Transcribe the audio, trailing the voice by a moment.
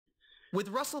With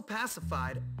Russell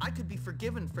pacified, I could be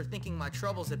forgiven for thinking my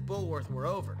troubles at Bullworth were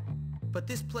over. But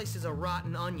this place is a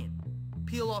rotten onion.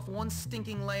 Peel off one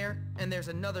stinking layer, and there's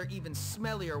another even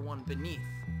smellier one beneath.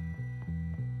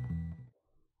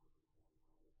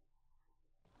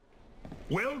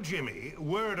 Well, Jimmy,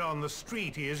 word on the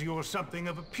street is you're something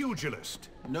of a pugilist.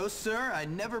 No, sir, I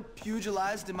never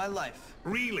pugilized in my life.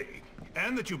 Really?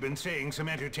 And that you've been saying some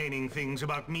entertaining things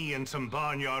about me and some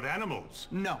barnyard animals.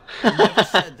 No, I never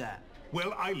said that.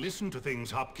 Well, I listen to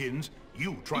things, Hopkins.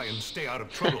 You try and stay out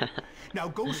of trouble. Now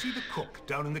go see the cook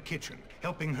down in the kitchen.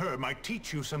 Helping her might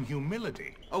teach you some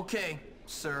humility. Okay,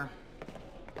 sir.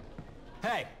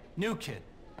 Hey, new kid.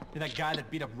 You're that guy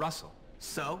that beat up Russell.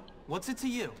 So, what's it to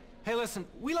you? Hey, listen,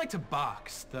 we like to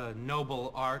box, the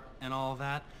noble art and all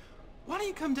that. Why don't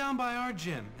you come down by our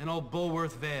gym in old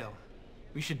Bullworth Vale?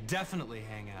 We should definitely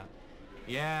hang out.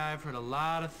 Yeah, I've heard a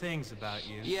lot of things about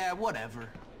you. Yeah, whatever.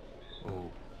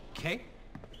 Okay.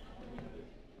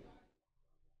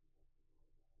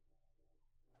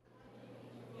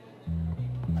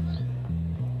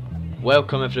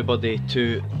 Welcome everybody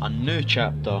to a new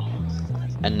chapter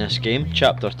in this game,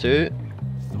 Chapter 2.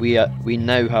 We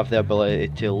now have the ability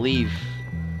to leave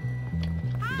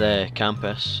the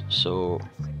campus, so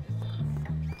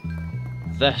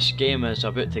this game is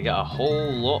about to get a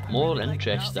whole lot more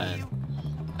interesting.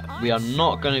 We are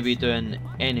not going to be doing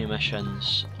any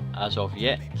missions as of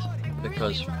yet,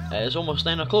 because it is almost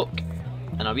 9 o'clock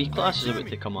and a wee class is about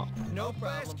to come up. No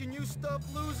problem. Can you stuff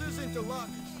losers into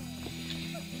lockers?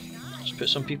 Let's put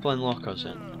some people in lockers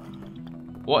in.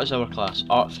 What is our class?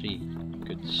 Art 3.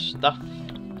 Good stuff.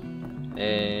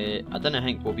 I didn't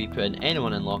think we'll be putting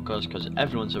anyone in lockers because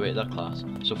everyone's away at their class.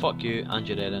 So fuck you and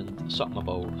your errand, suck my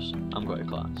balls, I'm going to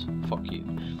class. Fuck you.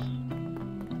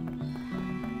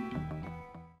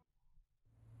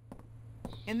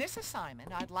 In this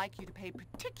assignment, I'd like you to pay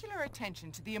particular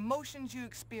attention to the emotions you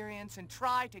experience and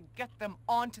try to get them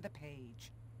onto the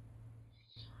page.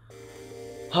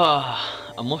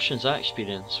 Emotions I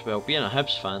experience. Well, being a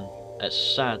Hibs fan, it's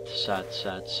sad, sad,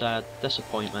 sad, sad,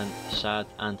 disappointment, sad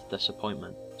and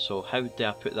disappointment. So how do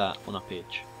I put that on a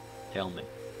page? Tell me.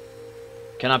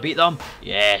 Can I beat them?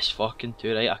 Yes, fucking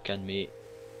too right I can, mate.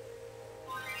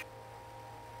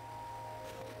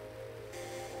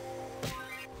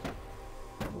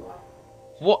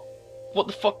 What? What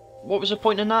the fuck? What was the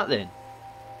point in that then?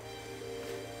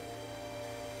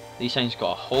 These things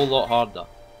got a whole lot harder.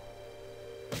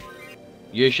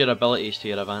 Use your abilities to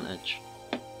your advantage,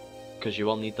 because you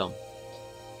will need them.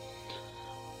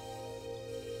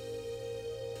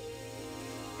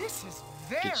 This is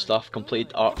very Good stuff,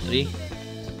 completed Art 3.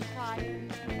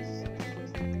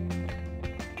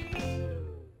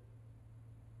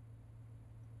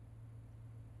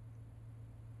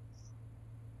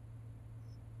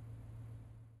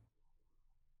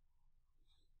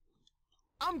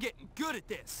 I'm getting good at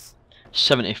this.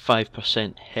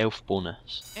 75% health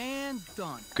bonus. And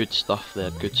done. Good stuff there,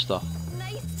 good stuff.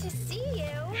 Nice to see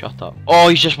you. Shut up. Oh,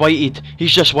 he's just whited.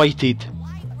 He's just whited.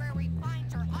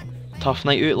 Tough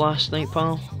night out last night,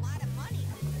 pal.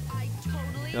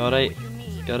 You alright?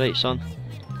 You alright, son?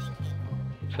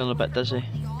 Feeling a bit dizzy?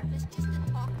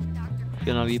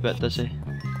 Feeling a wee bit dizzy?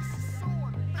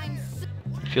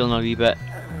 Feeling a wee bit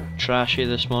trashy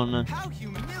this morning? How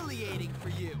humiliating for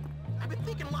you. I've been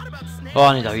thinking a lot about snakes. Oh,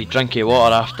 I need a wee drink of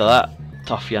water after that.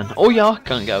 Tough yan. Oh yeah,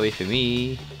 can't get away from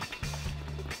me.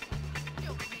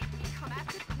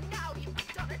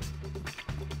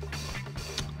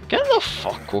 Get the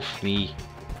fuck off me.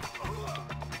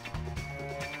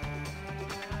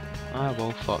 I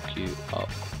will fuck you up.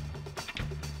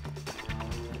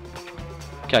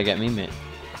 Can't get me, mate.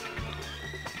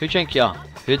 Who do you think you are?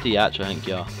 Who do you actually think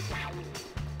you are?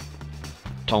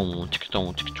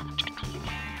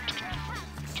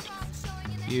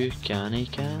 You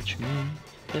can't catch me.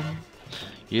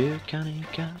 You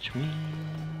can't catch me.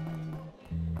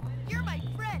 You're my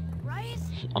friend, right?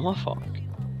 I'm a fuck.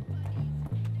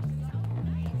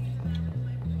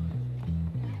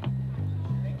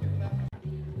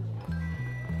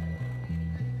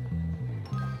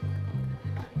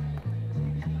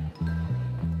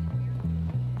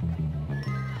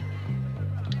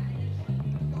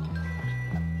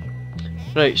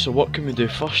 Right, so what can we do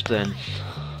first then?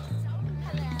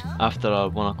 After our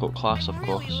 1 o'clock class, of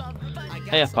course.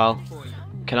 Hiya, pal.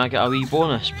 Can I get a wee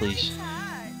bonus, please?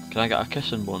 Can I get a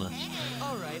kissing bonus?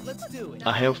 Alright, let's do it.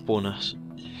 A health bonus.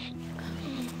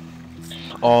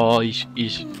 Oh, he's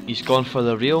gone for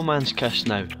the real man's kiss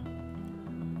now.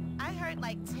 I heard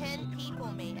like 10 people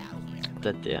made out here.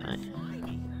 Did they?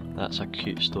 Aye. That's a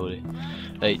cute story.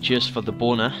 Right, cheers for the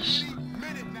bonus.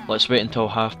 Let's wait until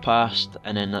 1/2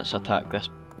 and then let's attack this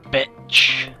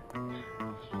bitch.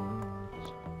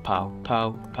 Pow,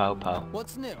 pow, pow, pow.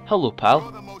 What's new? Hello, pal.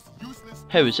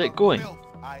 How is it going?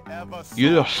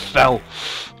 You're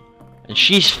filth. And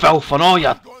she's filth and all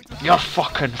you're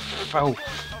fucking filth.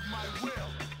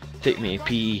 Take me to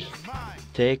PE.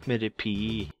 Take me to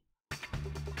PE.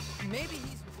 Maybe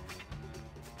he's...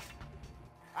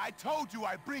 I told you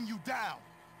I'd bring you down.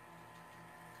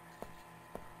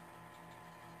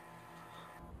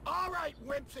 All right,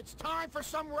 wimps, it's time for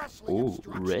some wrestling Ooh,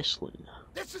 instruction. wrestling.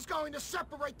 This is going to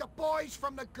separate the boys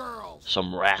from the girls.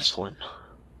 Some wrestling.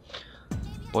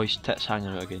 Boys' tits hanging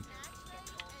out again.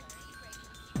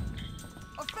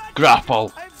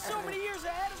 Grapple. I have so many years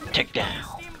ahead of me. Take down.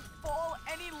 Steam fall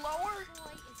any lower?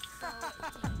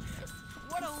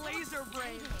 What a laser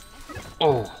brain.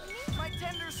 Oh. My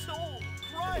tender soul,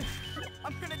 crushed.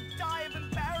 I'm gonna die of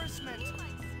embarrassment.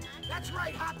 That's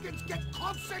right, Hopkins, get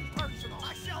close and personal.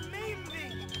 I shall maim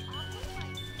thee.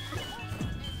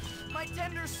 My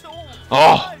tender soul,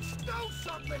 Oh. crushed. Do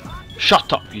something, Hopkins.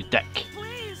 Shut up, you dick.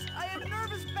 Please, I have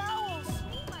nervous bowels.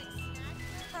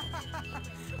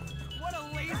 What a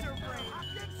laser brain.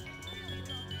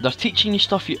 They're teaching you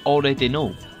stuff you already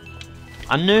know.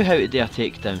 I knew how to do a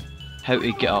takedown. How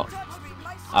to get up.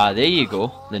 Ah, there you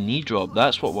go. The knee drop.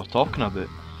 That's what we're talking about.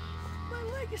 My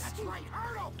leg is That's right,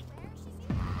 hurdle.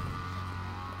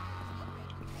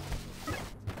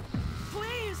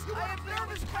 Please, I have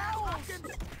nervous bowels.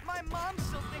 My mom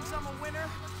still thinks I'm a winner.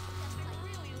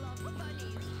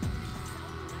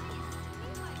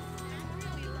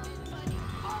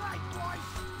 All right, boys.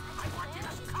 I want you to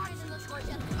concentrate.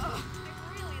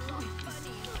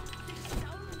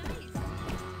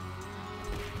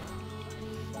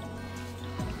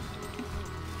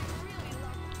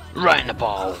 Right in the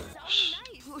balls.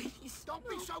 Don't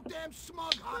be so damn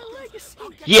smug, Hopkins. I'll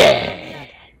get Yeah.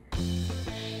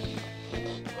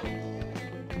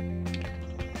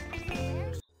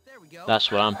 There we go.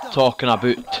 That's what I'm talking about.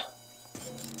 Oh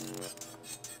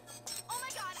my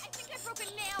god, I think I broke a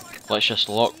nail or something. Let's just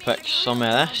lockpick some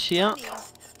of this here.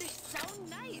 They're so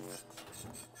nice.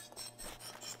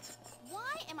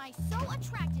 Why am I so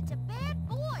attracted to bad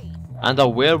boys? And a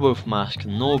werewolf mask.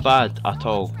 No bad at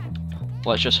all.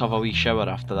 Let's just have a wee shower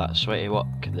after that sweaty work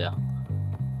there.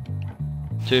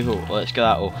 Two-ho, let's get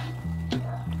that off.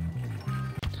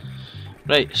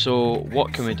 Right, so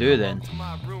what can we do then?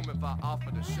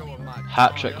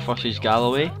 Hat-trick versus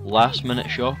Galloway, last minute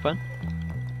shopping.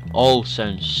 All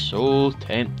sounds so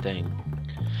tempting.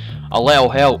 A little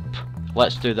help.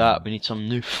 Let's do that. We need some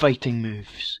new fighting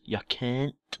moves. You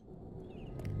can't.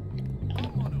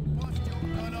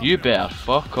 You better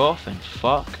fuck off and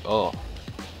fuck off.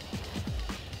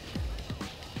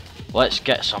 Let's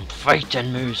get some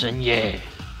fighting moves in, yeah.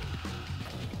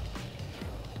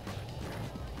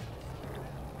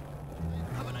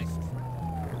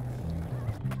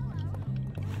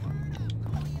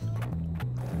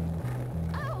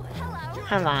 Oh, hello.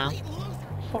 Hello.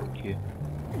 Fuck you.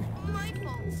 My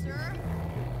fault, sir.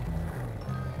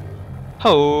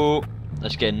 Ho!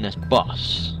 Let's get in this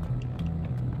bus.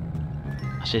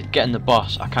 I said get in the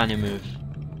bus, I can't move.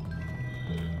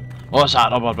 What's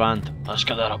that rubber band? Let's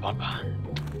get the rubber band.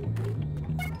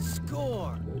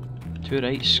 Score. 2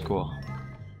 right score.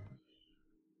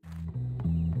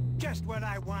 just what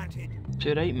I wanted.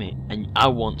 2 right, mate. And I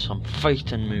want some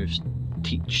fighting moves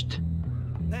teached.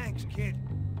 Thanks, kid.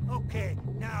 Okay,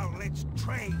 now let's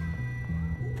train.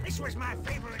 This was my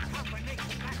favorite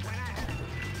combination back when I had it.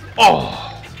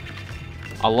 Oh!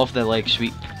 I love the leg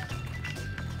sweep.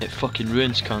 It fucking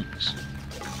ruins cunts.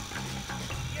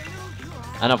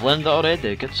 And I've learned it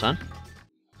already, good son.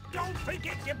 Don't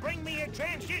forget to bring me a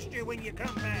transistor when you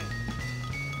come back.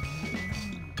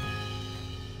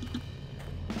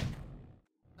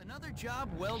 Another job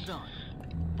well done.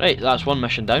 Right, that's one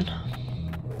mission down.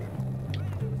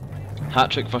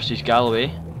 Hat-trick versus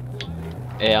Galloway.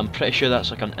 I'm pretty sure that's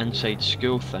like an inside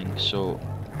school thing, so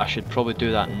I should probably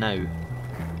do that now.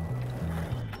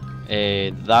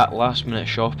 That last minute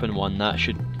shopping one,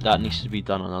 that needs to be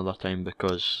done another time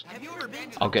because Have you ever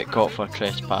been to I'll get caught for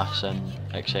trespassing,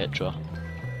 etc.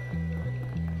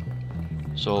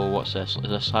 So what's this? Is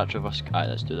this hat-trick versus... Alright,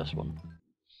 let's do this one.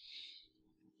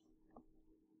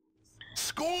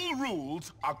 School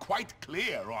rules are quite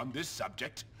clear on this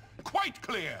subject. Quite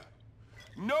clear.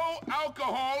 No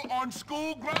alcohol on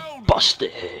school grounds.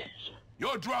 Busted!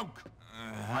 You're drunk.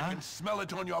 I can smell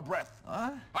it on your breath.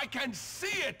 I can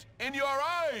see it in your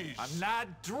eyes. I'm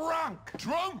not drunk.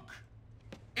 Drunk?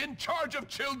 In charge of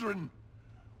children?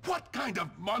 What kind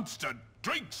of monster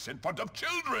drinks in front of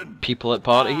children? People at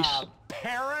parties?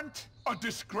 parent? A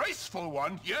disgraceful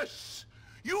one, yes.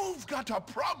 You've got a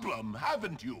problem,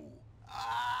 haven't you?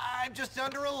 I'm just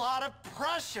under a lot of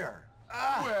pressure.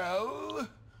 Well,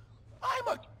 I'm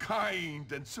a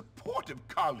kind and supportive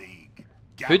colleague.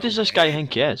 Who does this guy Galloway.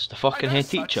 think he is? The fucking And head as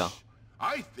such, teacher?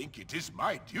 I think it is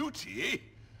my duty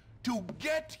to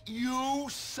get you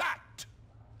sacked.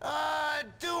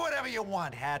 Do whatever you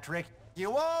want, Hattrick.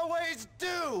 You always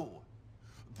do.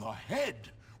 The head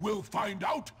will find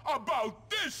out about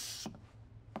this.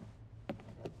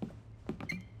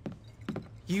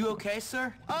 You okay,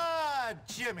 sir?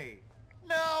 Jimmy.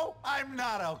 No, I'm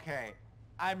not okay.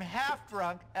 I'm half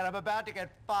drunk and I'm about to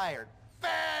get fired.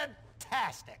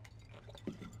 Fantastic.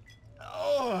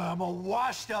 Oh, I'm a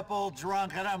washed up old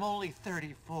drunk and I'm only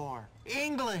 34.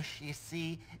 English, you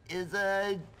see, is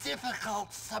a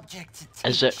difficult subject to teach.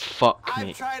 Is it? Fuck me.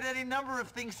 I've tried any number of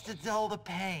things to dull the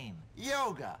pain.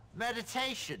 Yoga,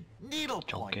 meditation,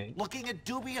 needlepoint, Okay. looking at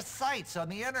dubious sites on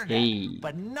the internet. Hey.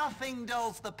 But nothing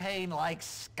dulls the pain like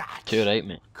scotch. Too right,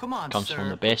 mate. Come on, Comes sir. from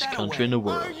the Put best that country away. in the Are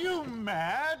world. you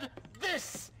mad?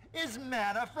 This is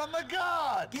manna from the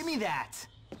gods. Give me that.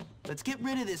 Let's get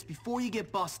rid of this before you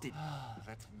get busted.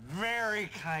 That's very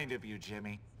kind of you,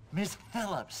 Jimmy. Miss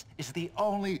Phillips is the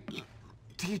only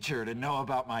teacher to know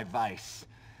about my vice.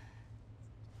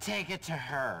 Take it to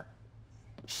her.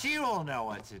 She will know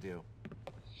what to do.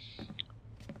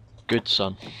 Good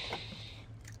son.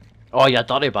 Oh, you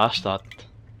dirty bastard.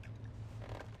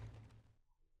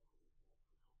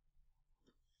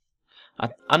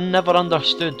 I never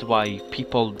understood why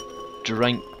people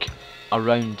drink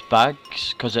around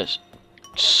bags, because it's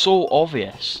so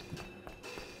obvious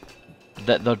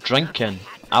that they're drinking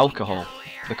alcohol,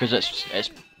 because it's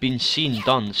been seen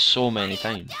done so many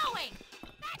times.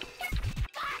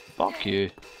 Fuck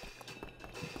you.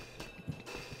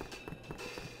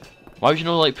 Why would you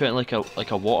not like putting like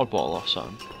a water bottle or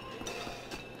something?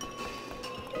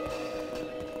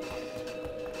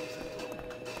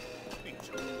 These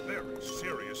are very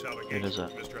serious Where allegations, is it?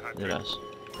 Mr. Hatfield. There it is.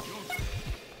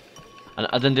 And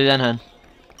I didn't do anything.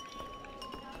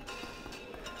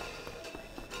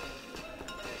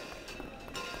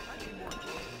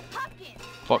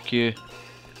 Fuck you.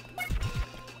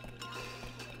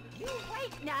 You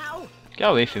wait now. Get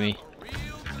away from me.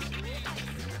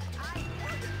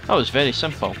 That was very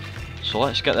simple. So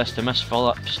let's get this to Miss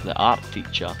Phillips, the art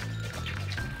teacher,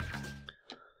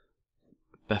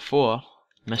 before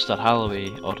Mr. Halloway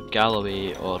or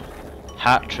Galloway or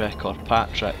Hattrick or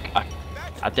Patrick,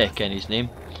 I don't ken his name,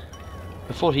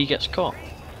 before he gets caught.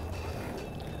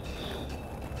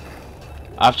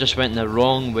 I've just went the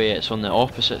wrong way, it's on the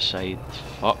opposite side.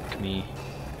 Fuck me.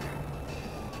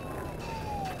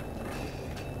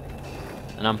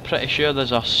 And I'm pretty sure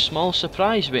there's a small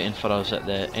surprise waiting for us at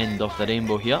the end of the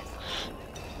rainbow here.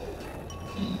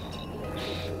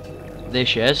 There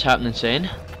she is, happening saying.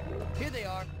 Here they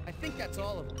are. I think that's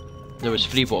all of them. There was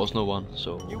 3 bottles, no 1,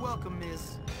 so... You're welcome,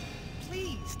 Miss.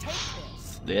 Please, take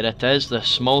this. There it is, the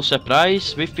small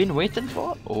surprise we've been waiting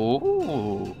for.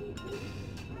 Oh!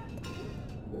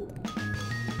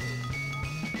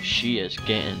 She is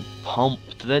getting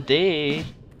pumped today.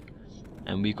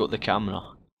 And we got the camera.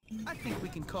 I think we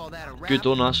can call that a wrap. Good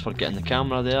on us for getting the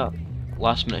camera there.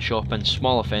 Last minute shopping,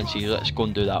 small offences, let's go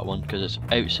and do that one because it's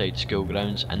outside school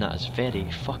grounds and that is very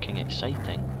fucking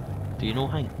exciting. Do you know,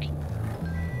 Hank?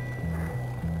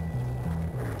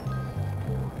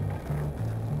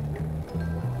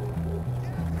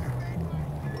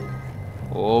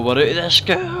 Oh, we're out of the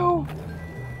school!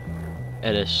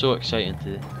 It is so exciting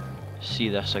to see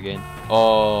this again.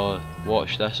 Oh,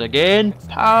 watch this again,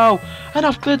 pow! And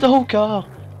I've cleared the whole car!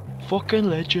 Fucking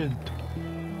legend!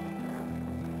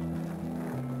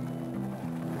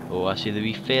 Oh, I see the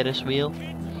wee Ferris wheel.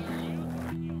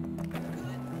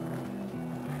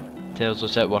 Tells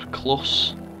us that we're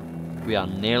close. We are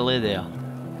nearly there.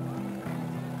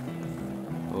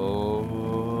 Oh.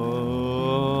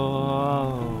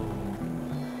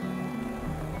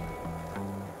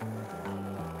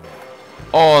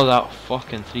 Oh, that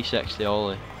fucking 360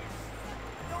 ollie.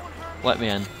 Let me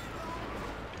in.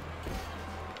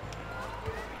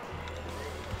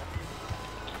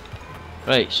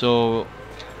 Right, so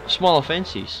small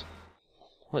offences.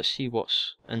 Let's see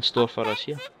what's in store for us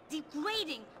here.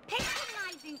 Degrading,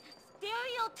 patronizing,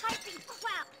 stereotyping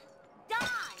crap.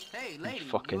 Die! Hey, lady,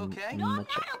 Fucking you okay? No, I'm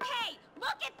midget. not okay.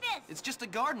 Look at this. It's just a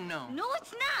garden gnome. No,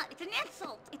 it's not. It's an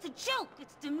insult. It's a joke.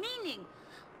 It's demeaning.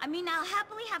 I mean, I'll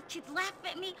happily have kids laugh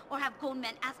at me or have grown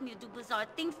men ask me to do bizarre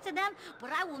things to them,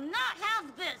 but I will not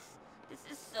have this. This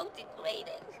is so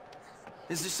degrading.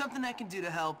 Is there something I can do to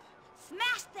help?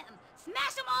 Smash them!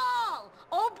 Smash them all!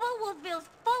 Old Bullworthville's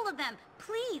full of them.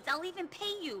 Please, I'll even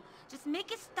pay you. Just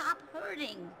make it stop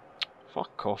hurting.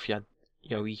 Fuck off, you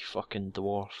wee fucking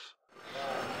dwarf.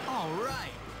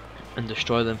 Alright. And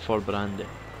destroy them for brandy.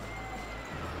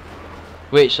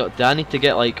 Wait, so do I need to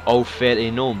get like all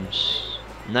 30 gnomes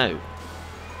now?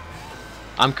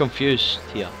 I'm confused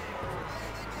here.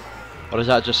 Or is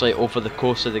that just like over the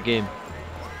course of the game?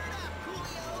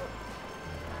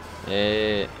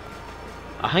 I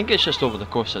think it's just over the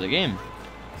course of the game.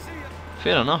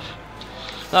 Fair enough.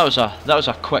 That was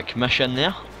a quick mission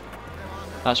there.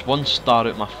 That's 1 star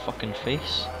out my fucking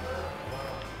face.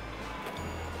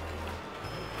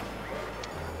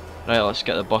 Right, let's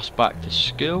get the bus back to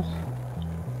school.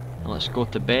 And let's go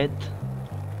to bed.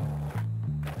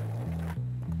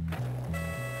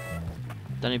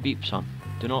 Didn't beep, son.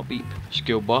 Do not beep.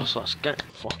 School bus, let's get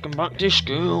fucking back to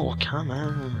school. Come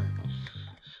on.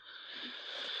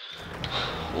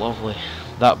 Lovely.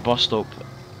 That bus stop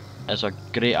is a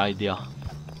great idea.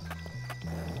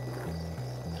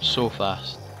 So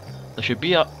fast. There should be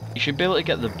you should be able to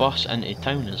get the bus into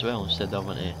town as well instead of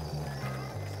having to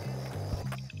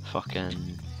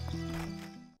fucking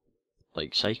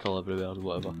like cycle everywhere or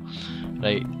whatever.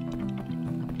 Right.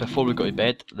 Before we go to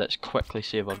bed, let's quickly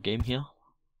save our game here.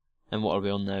 And what are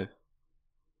we on now?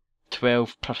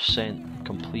 12%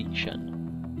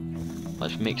 completion.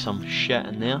 Let's make some shit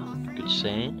in there. Good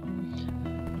saying.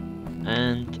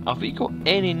 And have we got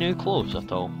any new clothes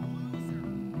at all?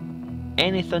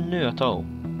 Anything new at all?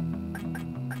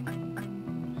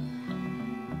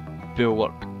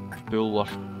 Bulwark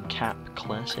cap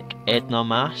classic. Edna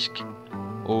mask.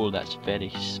 Oh, that's very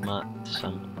smart.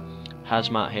 Some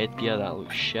hazmat headgear, that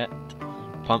looks shit.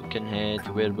 Pumpkin head,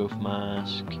 werewolf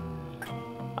mask.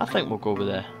 I think we'll go with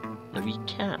the wee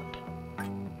cap.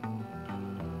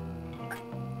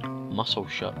 Muscle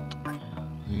shirt.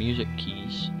 Music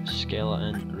keys.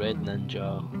 Skeleton. Red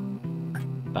ninja.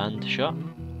 Band shirt.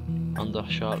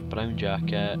 Undershirt. Brown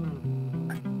jacket.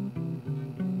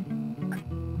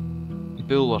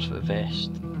 Bulwark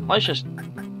vest. Let's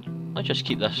just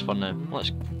keep this for now.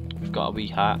 We've got a wee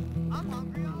hat.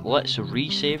 Let's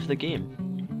resave the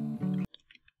game.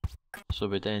 So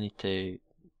we don't need to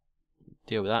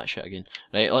deal with that shit again.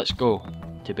 Right, let's go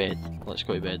to bed. Let's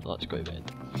go to bed. Let's go to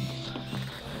bed.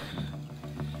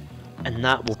 And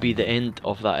that will be the end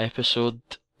of that episode.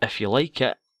 If you like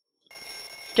it,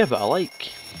 give it a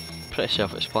like. Pretty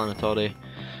self-explanatory.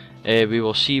 We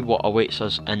will see what awaits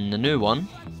us in the new one.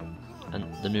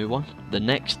 The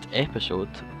next episode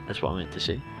is what I meant to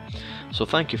say. So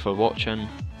thank you for watching.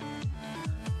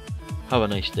 Have a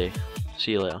nice day.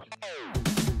 See you later.